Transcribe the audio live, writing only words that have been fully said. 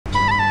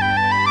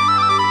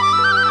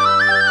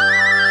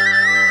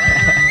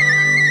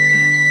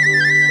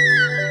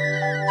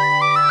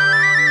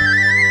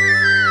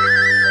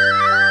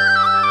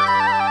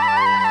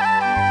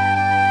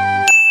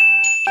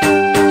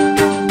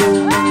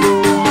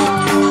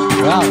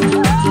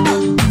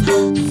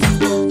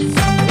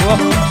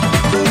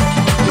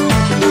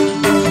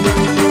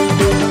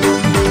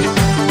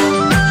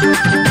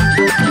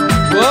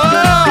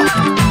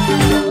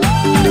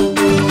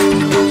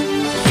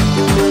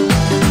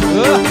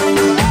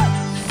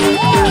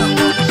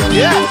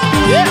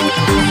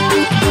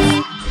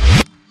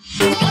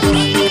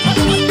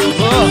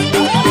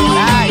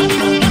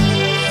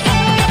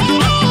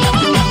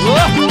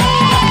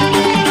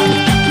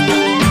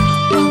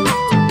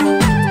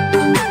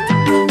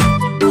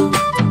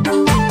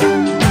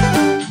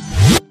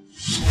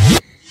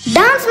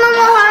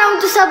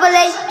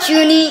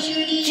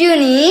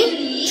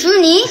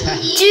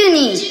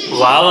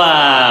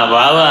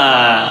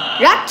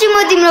राख्छु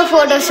म तिम्रो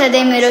फोटो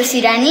सधैँ मेरो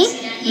सिरानी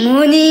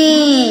मुनि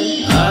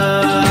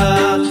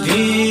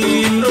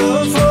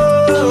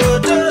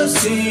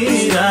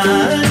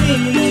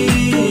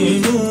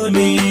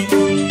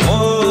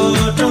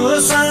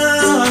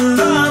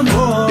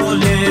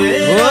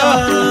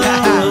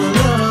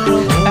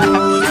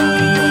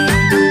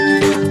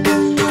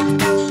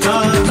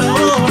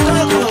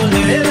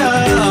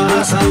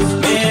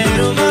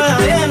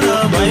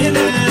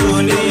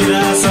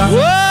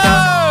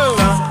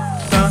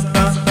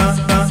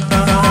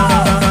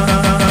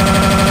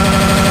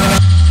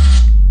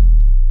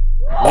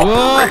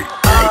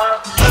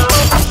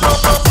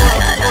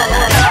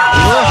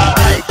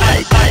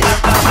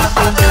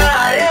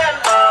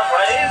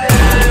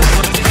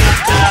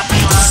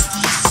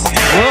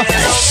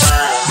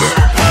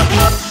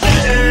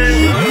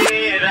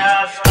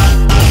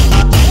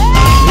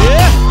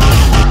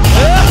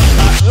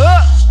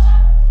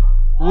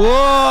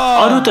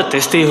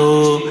त्यस्तै हो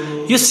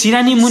यो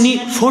सिरानी मुनि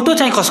फोटो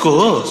चाहिँ कसको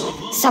हो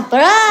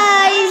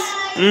सरप्राइज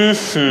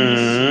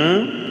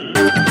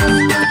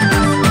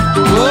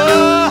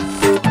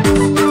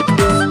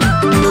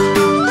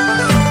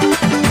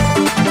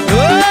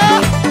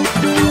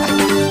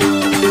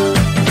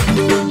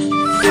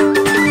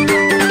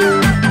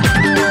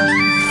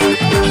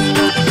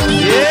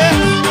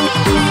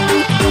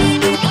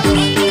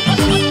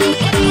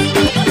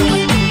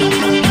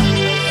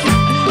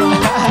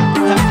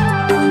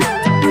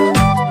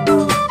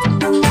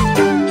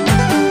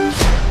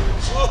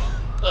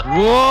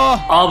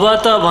अब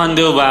त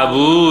भन्देऊ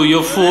बाबु यो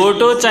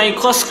फोटो चाहिँ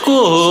कसको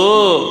हो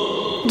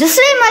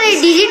जसले मलाई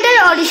डिजिटल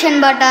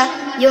अडिसनबाट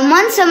यो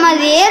मञ्चमा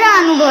लिएर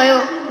आउनुभयो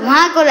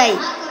उहाँकोलाई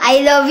I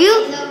love you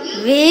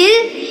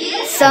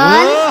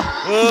Wilson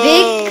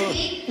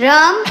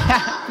Vikram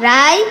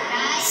Rai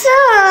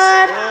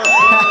sir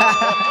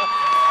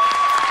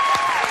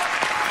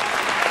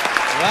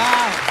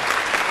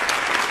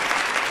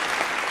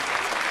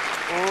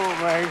Oh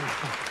my,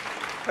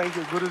 thank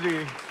you Guruji.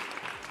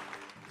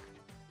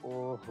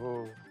 Oh,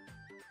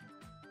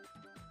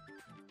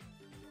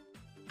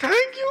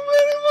 thank you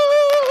very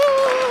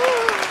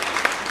much.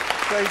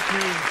 Thank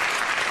you.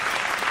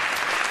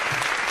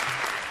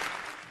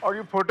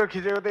 अघि फोटो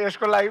खिचेको त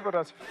यसको लागि पो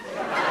रहेछ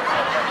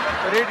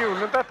रेडी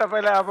हुनु त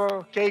तपाईलाई अब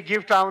केही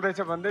गिफ्ट आउँदैछ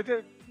भन्दै थियो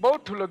बहुत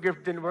ठुलो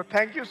गिफ्ट दिनुभयो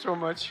thank you so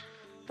much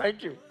thank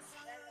you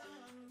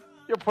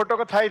yo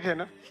फोटोको थाहै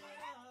थिएन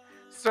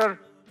सर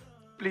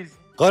प्लिज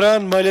करण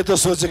मैले त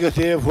सोचेको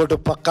थिएँ फोटो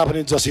पक्का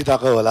पनि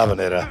जसिताको होला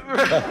भनेर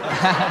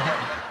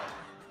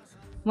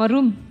म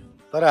रुम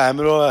तर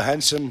हाम्रो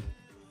ह्यान्डसम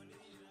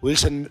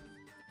विल्सन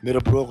मेरो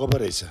प्रोको पो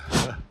रहेछ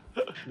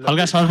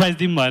हल्का सरप्राइज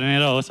दिउँ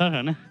भनेर हो सर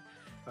हैन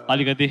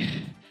अलिकति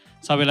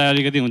सबैलाई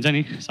अलिकति हुन्छ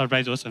नि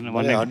सरप्राइज होस् भनेर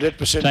भन्ने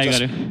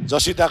 100%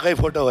 जसिताकै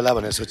फोटो होला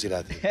भनेर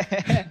सोचिरहेको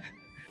थिएँ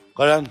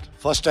करण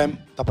फर्स्ट टाइम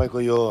तपाईको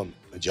यो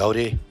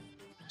झौरे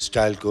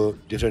स्टाइलको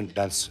डिफरेन्ट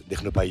डान्स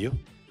देख्न पाइयो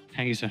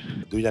थ्याङ्क यू सर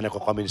दुईजनाको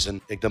कम्बिनेसन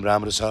एकदम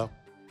राम्रो छ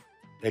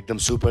एकदम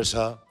सुपर छ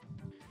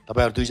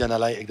तपाईहरु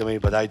दुईजनालाई एकदमै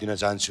बधाई दिन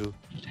चाहन्छु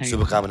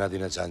शुभकामना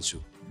दिन चाहन्छु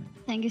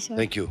thank you sir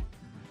thank you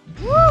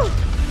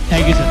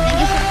thank you sir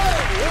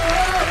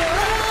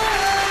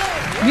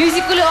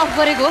म्युजिकले of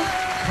गरेको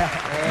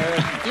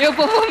यो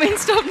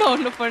परफर्मेन्स स्टप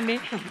नहुनु पर्ने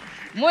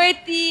म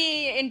यति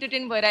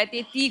एन्टरटेन भइरहेको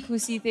थिएँ यति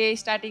खुसी थिएँ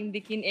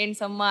स्टार्टिङदेखि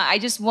एन्डसम्म आई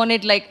जस्ट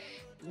वान्टेड लाइक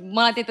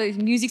मलाई त्यही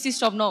त म्युजिक चाहिँ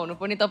स्टप नहुनु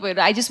पर्ने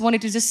तपाईँहरू I just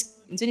wanted to just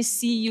हुन्छ नि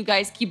C you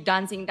guys keep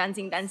dancing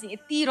dancing dancing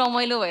यति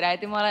रमाइलो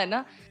भइरहेको थियो मलाई होइन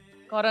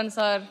करण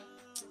सर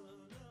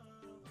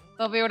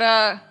तपाईँ एउटा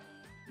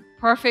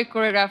पर्फेक्ट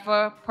कोरियोग्राफर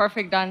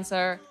पर्फेक्ट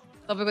डान्सर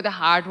तपाईँको त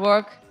hard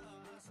work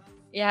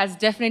it has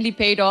definitely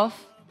paid of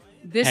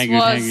this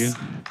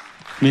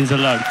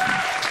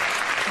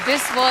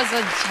was a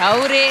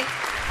झौरे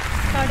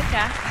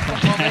तड्का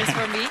performance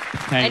for me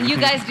and you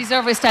guys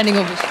deserve a standing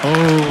ovation. Oh,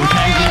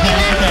 thank you.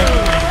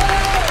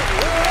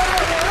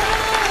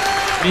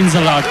 Means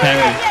a lot, thank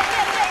you.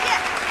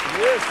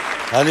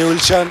 अनि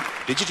Wilson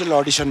digital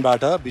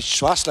अडिसनबाट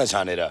विश्वासलाई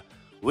छानेर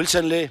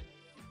विल्सनले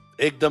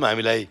एकदम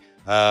हामीलाई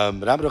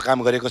राम्रो काम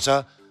गरेको छ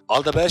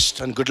all the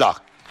best and good lock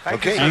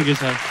okay thank you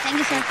sir thank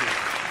you sir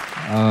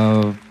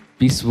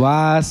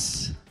विश्वास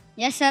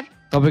यस सर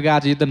तपाईको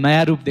आज यो त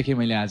नयाँ रूप देखेँ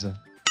मैले आज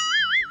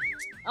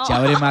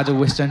झ्याउरेमा आज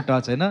वेस्टर्न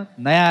टच हैन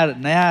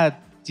नयाँ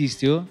चीज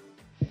थियो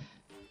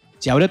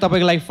झ्याउरे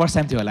तपाईको लागि फर्स्ट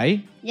टाइम थियो होला है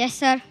यस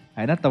सर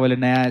हैन तपाईले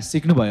नयाँ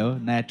सिक्नु भयो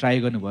नयाँ ट्राई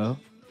गर्नु भयो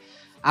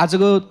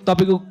आजको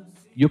तपाईको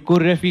यो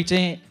कोरियोग्राफी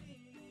चाहिँ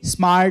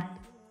स्मार्ट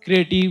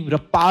क्रिएटिभ र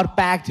पावर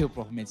प्याक थियो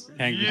performance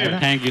thank you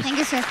thank you thank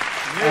you sir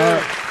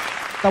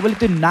तपाईँले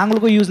त्यो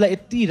नाङ्लोको युजलाई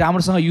यति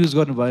राम्रोसँग युज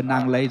गर्नुभयो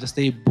नाङ्लाई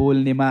जस्तै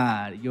बोल्नेमा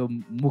यो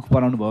मुख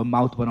बनाउनु भयो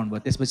माउथ बनाउनु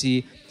भयो त्यसपछि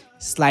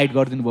स्लाइड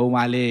गरिदिनु भयो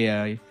उहाँले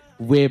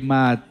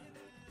वेबमा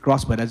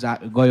क्रस भएर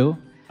गयो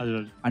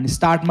अनि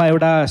स्टार्टमा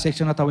एउटा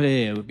सेक्सनमा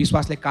तपाईँले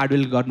विश्वासले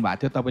कार्डवेल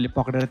गर्नुभएको थियो तपाईँले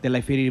पक्रेर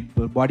त्यसलाई फेरि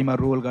बडीमा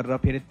रोल गरेर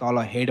फेरि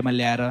तल हेडमा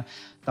ल्याएर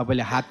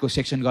तपाईँले हातको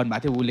सेक्सन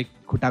गर्नुभएको थियो उसले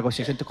खुट्टाको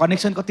सेक्सन त्यो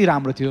कनेक्सन कति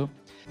राम्रो थियो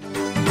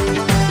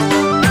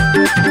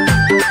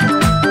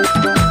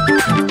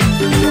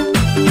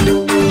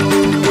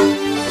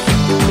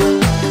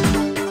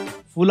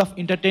फुल अफ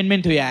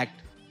इन्टरटेनमेन्ट थियो एक्ट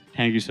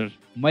थ्याङ्क यू सर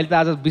मैले त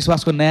आज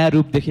विश्वासको नयाँ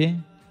रूप देखेँ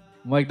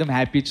म एकदम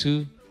ह्याप्पी छु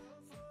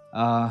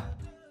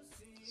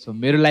सो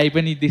मेरो लागि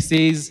पनि this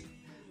is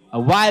a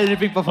wild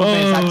रिपिङ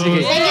performance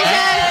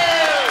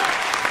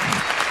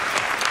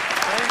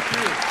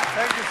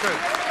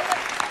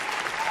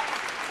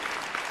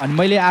अनि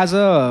मैले आज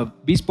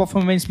बिच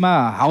पर्फर्मेन्समा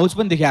हाउस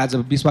पनि देखेँ आज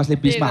विश्वासले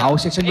बिचमा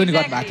हाउस सेक्सन पनि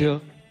गर्नुभएको थियो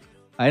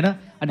होइन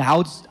अनि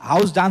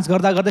हाउस डान्स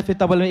गर्दा गर्दै फेरि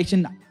तपाईँले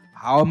एकछिन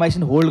हावामा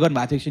एकछिन होल्ड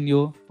गर्नुभएको थियो एकछिन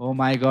यो ओ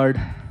माई गड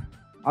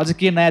अझ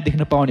के नयाँ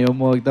देख्न पाउने हो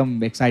म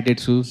एकदम एक्साइटेड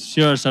छु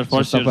स्योर सर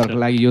फर स्योर तपाईँहरूको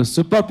लागि यो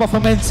सुपर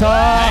पर्फर्मेन्स छ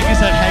thank you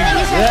sir thank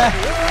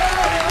you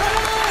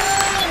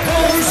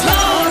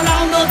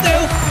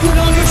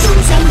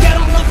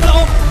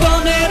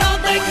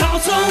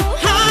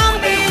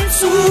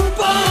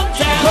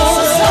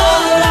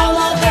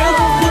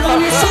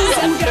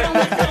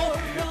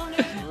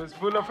It was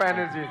full of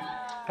energy.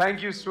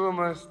 Thank you so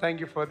much. Thank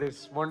you for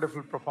this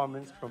wonderful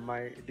performance from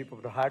my deep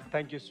of the heart.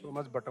 Thank you so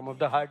much, bottom of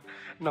the heart.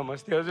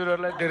 Namaste,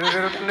 हजुरहरुलाई धेरै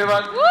धेरै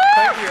धन्यवाद.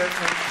 Thank you.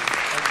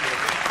 Thank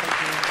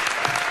you.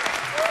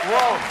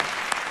 Wow.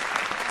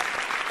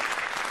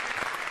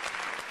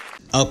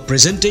 A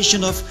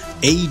presentation of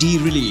AD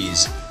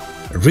release.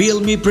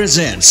 Realme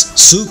presents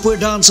Super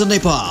Dancer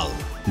Nepal.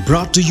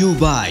 Brought to you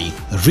by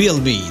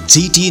Realme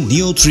GT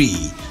Neo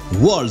 3.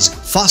 World's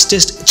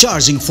fastest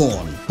charging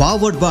phone.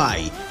 Powered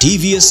by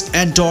TVS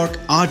Ntorq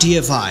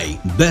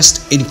RTFI.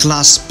 Best in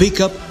class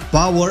pickup,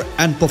 power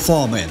and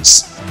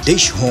performance.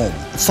 Dish Home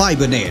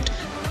FiberNet.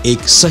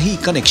 एक सही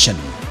connection.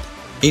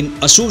 In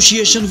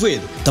association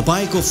with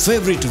तपाईको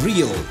favorite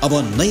Real अब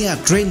नयाँ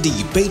trendy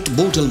पेट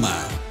बोतलमा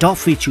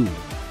toffee चू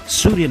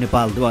सूर्य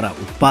नेपाल द्वारा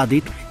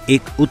उत्पादित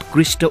एक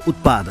उत्कृष्ट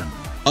उत्पादन.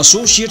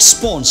 Associate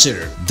sponsor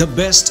The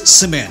Best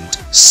Cement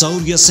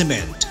Saurya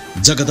Cement.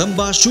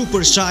 Jagadamba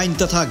super shine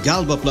तथा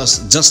गाल्बा प्लस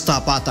जस्ता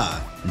पाता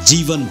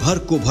जीवन भर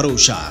को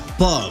भरोसा.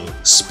 Perl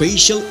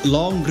special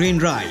long grain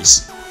rice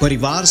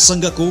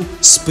परिवारसँगको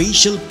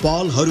special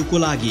पर्लहरूको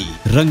लागि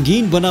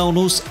रंगीन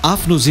बनाउनुहोस्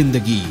आफ्नो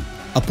जिन्दगी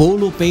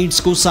अपोलो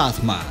पेन्ट्सको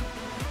साथमा.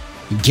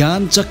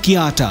 ज्ञान चक्की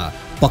आटा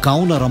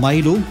पकाउन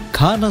रमाइलो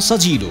खान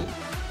सजिलो.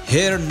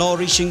 Hair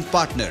नरिशिङ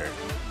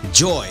partner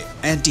Joy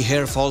anti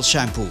hair फल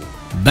स्याम्पू.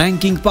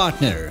 ब्याङ्किङ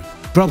पार्टनर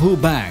प्रभु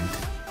bank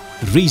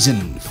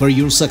Reason for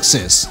your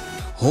success.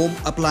 Home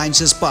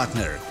appliances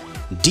partner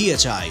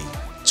DHI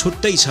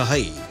छुट्टै छ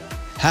है.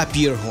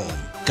 Happier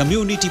Home.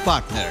 Community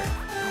partner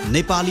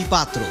Nepali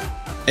Patro.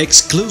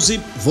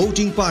 Exclusive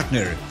voting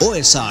partner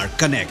OSR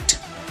Connect.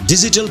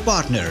 Digital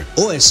partner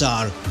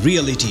OSR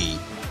Reality.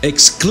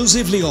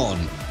 Exclusively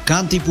on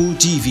Kantipur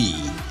TV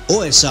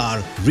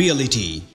OSR Reality.